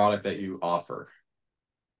service or product that you offer.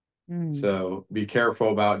 So be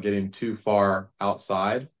careful about getting too far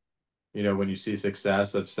outside. You know, when you see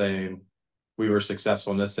success of saying, we were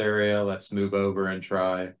successful in this area, let's move over and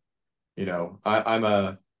try. You know,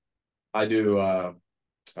 I do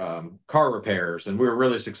car repairs, and we were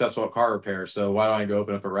really successful at car repairs. So why don't I go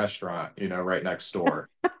open up a restaurant, you know, right next door,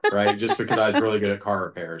 right? Just because I was really good at car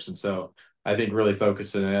repairs. And so I think really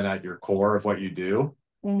focusing in at your core of what you do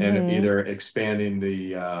and either expanding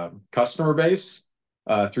the customer base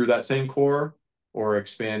through that same core or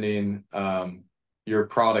expanding your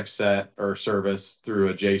product set or service through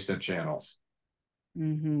adjacent channels.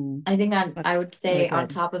 I think I would say on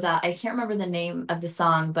top of that, I can't remember the name of the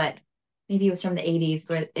song, but maybe it was from the 80s,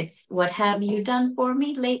 but it's "What Have You Done For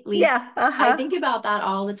Me Lately?" Yeah. I think about that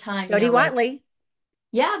all the time. Jody Watley.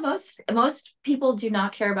 Yeah, most people do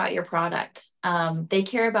not care about your product. They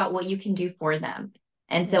care about what you can do for them.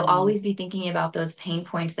 And so always be thinking about those pain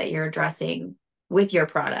points that you're addressing with your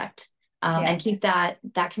product. And keep that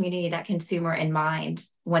community, that consumer in mind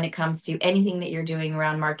when it comes to anything that you're doing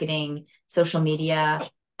around marketing, social media.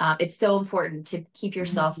 It's so important to keep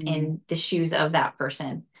yourself in the shoes of that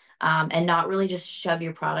person, and not really just shove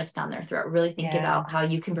your products down their throat. Really think about how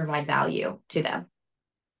you can provide value to them.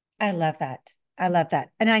 I love that. I love that.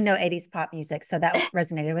 And I know 80s pop music, so that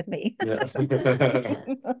resonated with me.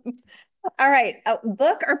 All right.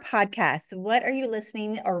 Book or podcast? What are you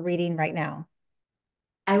listening or reading right now?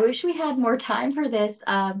 I wish we had more time for this.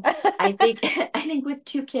 I think with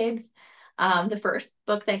two kids, the first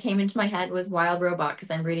book that came into my head was Wild Robot, because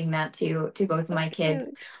I'm reading that to both of my kids.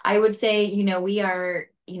 I would say, you know, we are,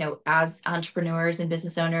 you know, as entrepreneurs and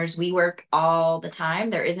business owners, we work all the time.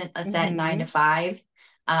 There isn't a set 9 to 5.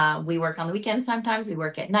 We work on the weekends sometimes, we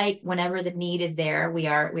work at night. Whenever the need is there, we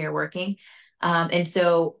are working. And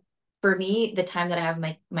so for me, the time that I have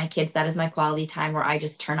my kids, that is my quality time where I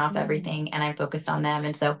just turn off everything and I'm focused on them.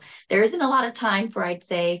 And so there isn't a lot of time for, I'd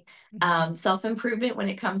say, self-improvement when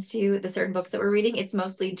it comes to the certain books that we're reading. It's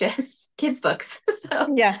mostly just kids books.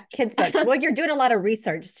 So yeah, kids books. Well, you're doing a lot of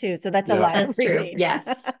research too, so that's a lot of reading. True.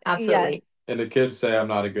 Yes, absolutely. Yes. And the kids say I'm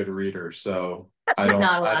not a good reader, so I He's don't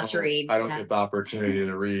not allowed to read. I don't get the opportunity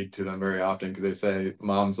to read to them very often because they say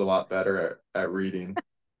mom's a lot better at reading.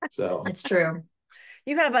 So it's true.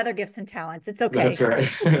 You have other gifts and talents. It's okay. That's right.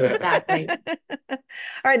 Exactly. All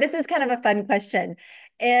right. This is kind of a fun question.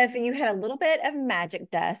 If you had a little bit of magic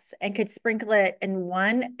dust and could sprinkle it in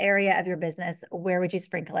one area of your business, where would you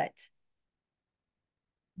sprinkle it?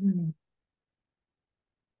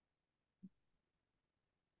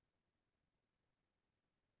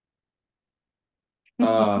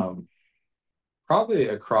 Probably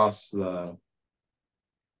across the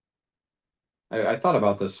I thought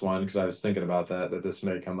about this one because I was thinking about that this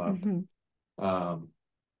may come up.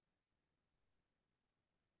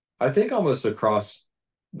 I think almost across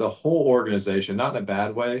the whole organization, not in a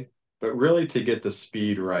bad way, but really to get the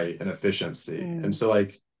speed right and efficiency. And so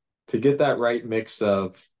like to get that right mix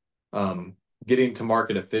of getting to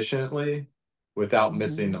market efficiently without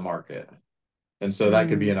missing the market. And so that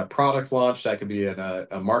could be in a product launch, that could be in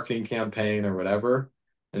a marketing campaign or whatever.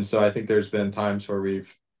 And so I think there's been times where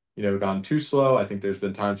we've, you know, gone too slow. I think there's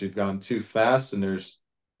been times we've gone too fast, and there's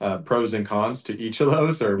pros and cons to each of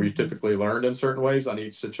those, or we've typically learned in certain ways on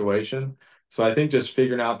each situation. So I think just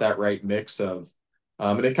figuring out that right mix of,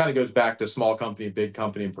 and it kind of goes back to small company, big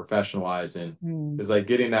company, and professionalizing, is like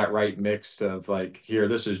getting that right mix of like, here,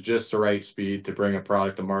 this is just the right speed to bring a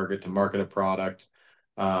product to market a product.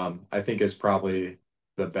 I think is probably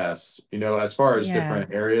the best. You know, as far as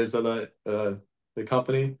different areas of the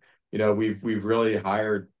company, you know, we've really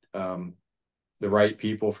hired the right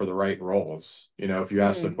people for the right roles. You know, if you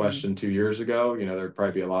asked the question 2 years ago, you know, there'd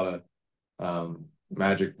probably be a lot of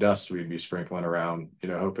magic dust we'd be sprinkling around, you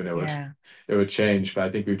know, hoping it would change. But I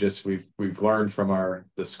think we've learned from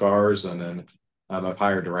the scars, and then I've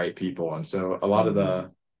hired the right people, and so a lot of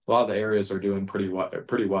the areas are doing pretty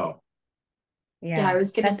well. Yeah, I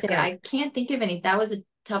was gonna say, I can't think of any. That was a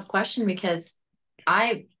tough question because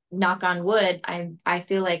I knock on wood, I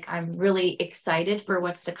feel like I'm really excited for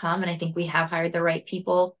what's to come. And I think we have hired the right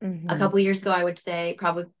people. A couple years ago, I would say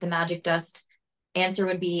probably the magic dust answer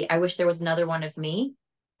would be, I wish there was another one of me.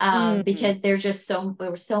 Because there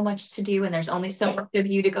was so much to do, and there's only so much of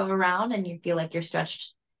you to go around, and you feel like you're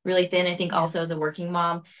stretched really thin. I think also as a working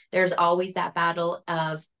mom, there's always that battle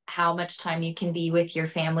of how much time you can be with your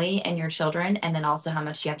family and your children, and then also how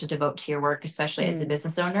much you have to devote to your work, especially as a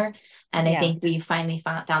business owner. And I think we finally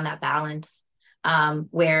found that balance,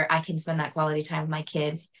 where I can spend that quality time with my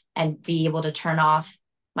kids and be able to turn off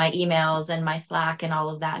my emails and my Slack and all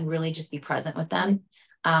of that and really just be present with them.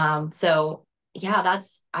 So yeah,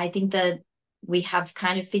 I think that we have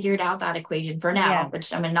kind of figured out that equation for now,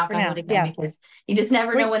 which I'm going to knock on wood again, because you just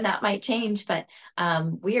never know when that might change. But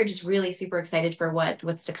we are just really super excited for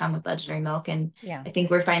what's to come with Legendary Milk. And I think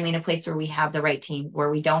we're finally in a place where we have the right team, where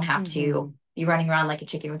we don't have to be running around like a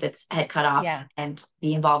chicken with its head cut off and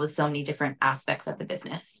be involved with so many different aspects of the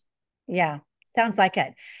business. Yeah, sounds like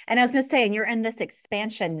it. And I was going to say, and you're in this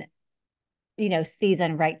expansion,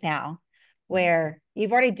 season right now, where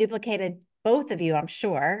you've already duplicated both of you, I'm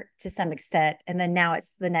sure, to some extent. And then now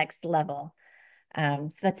it's the next level. So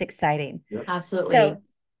that's exciting. Yep. Absolutely. So,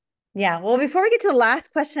 yeah. Well, before we get to the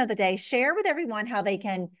last question of the day, share with everyone how they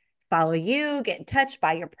can follow you, get in touch,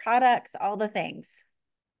 buy your products, all the things.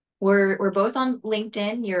 We're both on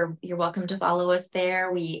LinkedIn. You're welcome to follow us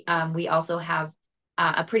there. We also have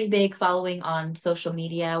a pretty big following on social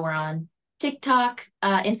media. We're on TikTok,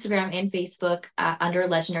 Instagram, and Facebook under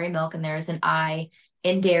Legendary Milk, and there's an I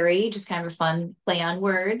in dairy, just kind of a fun play on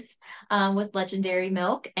words with Legendary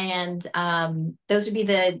Milk. And those would be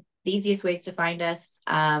the easiest ways to find us.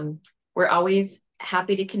 We're always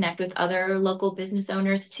happy to connect with other local business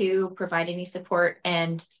owners to provide any support,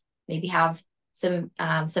 and maybe have some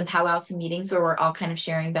powwows and meetings where we're all kind of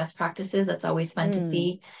sharing best practices. That's always fun to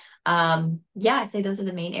see. I'd say those are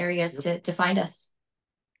the main areas to find us.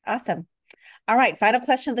 Awesome. All right. Final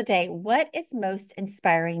question of the day. What is most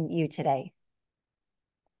inspiring you today?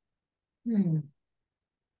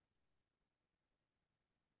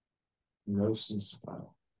 Most inspiring.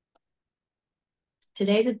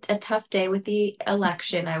 Today's a tough day with the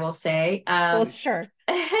election, I will say. Well, sure.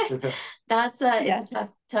 It's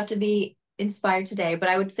tough to be inspired today, but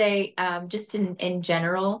I would say just in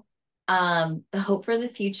general, the hope for the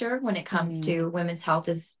future when it comes to women's health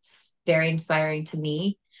is very inspiring to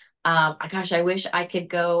me. I wish I could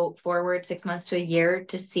go forward 6 months to a year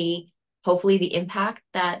to see hopefully the impact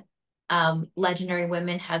that Legendary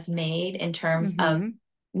Women has made in terms of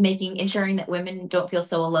ensuring that women don't feel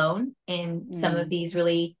so alone in some of these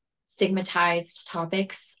really stigmatized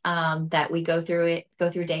topics that we go through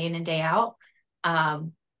day in and day out.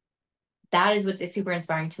 That is what's super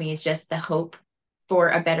inspiring to me, is just the hope for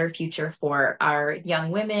a better future for our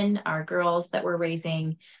young women, our girls that we're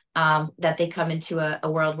raising, that they come into a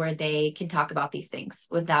world where they can talk about these things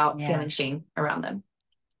without feeling shame around them.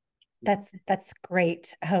 That's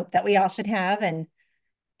great hope that we all should have and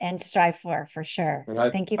strive for sure.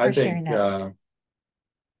 Thank you for sharing that.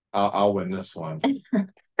 I'll win this one.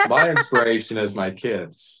 My inspiration is my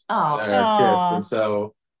kids. Oh, our kids. And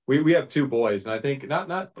so we have 2 boys, and I think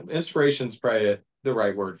not inspiration's probably the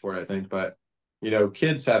right word for it, I think, but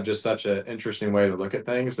kids have just such an interesting way to look at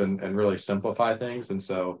things and really simplify things. And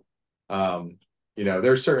so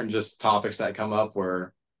there's certain just topics that come up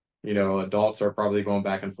where adults are probably going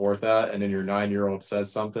back and forth at, and then your 9-year-old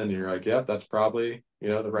says something and you're like, yep, that's probably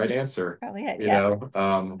the right answer. Probably it,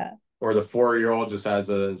 or the 4-year-old just has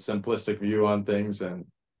a simplistic view on things and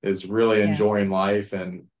is really enjoying life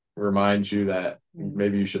and reminds you that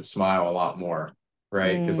maybe you should smile a lot more,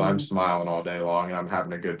 right? Because I'm smiling all day long and I'm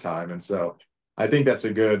having a good time. And so I think that's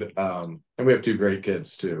a good and we have 2 great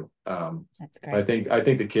kids too. That's great. I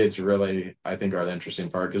think the kids really are the interesting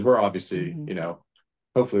part, because we're obviously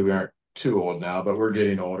hopefully we aren't too old now, but we're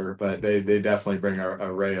getting older, but they definitely bring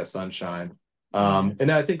a ray of sunshine.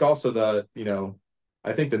 And I think also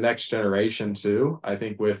I think the next generation too, I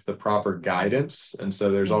think with the proper guidance. And so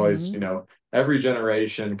there's always, every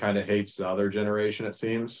generation kind of hates the other generation, it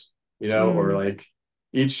seems, or like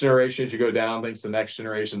each generation as you go down thinks the next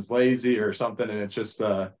generation's lazy or something. And it's just,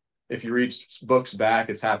 if you read books back,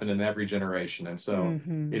 it's happened in every generation. And so,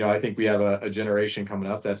 I think we have a generation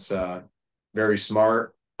coming up that's very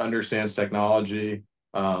smart, understands technology,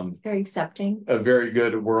 very accepting, a very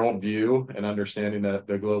good worldview and understanding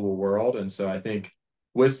the global world. And so I think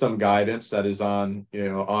with some guidance that is on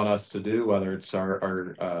us to do, whether it's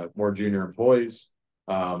our more junior employees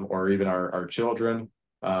or even our children,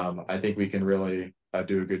 I think we can really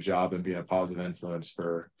do a good job in being a positive influence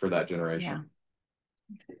for that generation.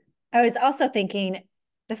 I was also thinking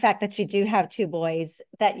the fact that you do have two boys,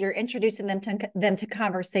 that you're introducing them to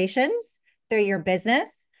conversations through your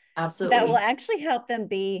business that will Absolutely. actually help them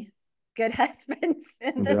be good husbands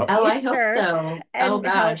in the Yep. Oh, I hope future so. Oh and help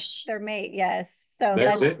gosh. their mate. Yes. So They,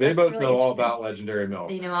 It'll, they that's both really know all interesting. about legendary milk.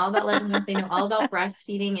 They know all about legendary milk. They know all about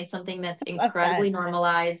breastfeeding. It's something that's Love incredibly that.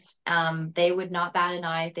 normalized. They would not bat an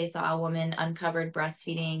eye if they saw a woman uncovered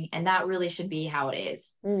breastfeeding, and that really should be how it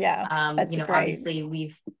is. Yeah, that's great.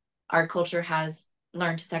 Obviously our culture has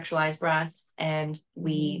learned to sexualize breasts, and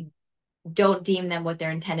we don't deem them what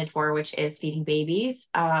they're intended for, which is feeding babies.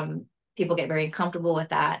 People get very uncomfortable with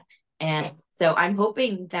that. And so I'm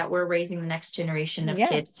hoping that we're raising the next generation of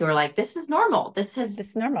kids who are like, this is normal. This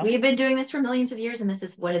is normal. We've been doing this for millions of years, and this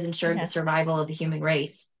is what has ensured the survival of the human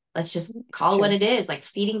race. Let's just call it what it is, like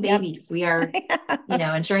feeding babies. We are,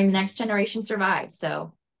 ensuring the next generation survives.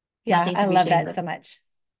 So yeah, I love that so much.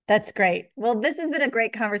 That's great. Well, this has been a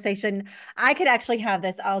great conversation. I could actually have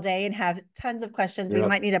this all day and have tons of questions. We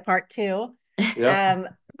might need a part 2.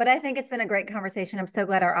 But I think it's been a great conversation. I'm so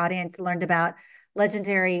glad our audience learned about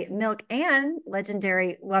legendary milk and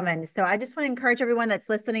legendary woman. So I just want to encourage everyone that's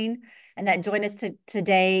listening and that joined us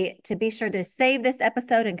today to be sure to save this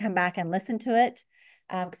episode and come back and listen to it,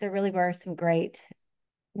 because there really were some great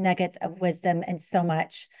nuggets of wisdom and so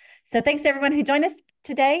much. So thanks to everyone who joined us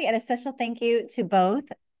today, and a special thank you to both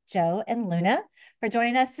Joe and Luna for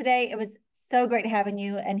joining us today. It was so great having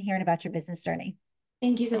you and hearing about your business journey.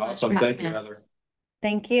 Thank you so much. Awesome. Thank you, Heather.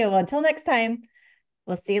 Thank you. Well, until next time,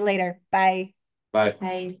 we'll see you later. Bye. Bye.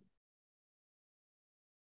 Bye.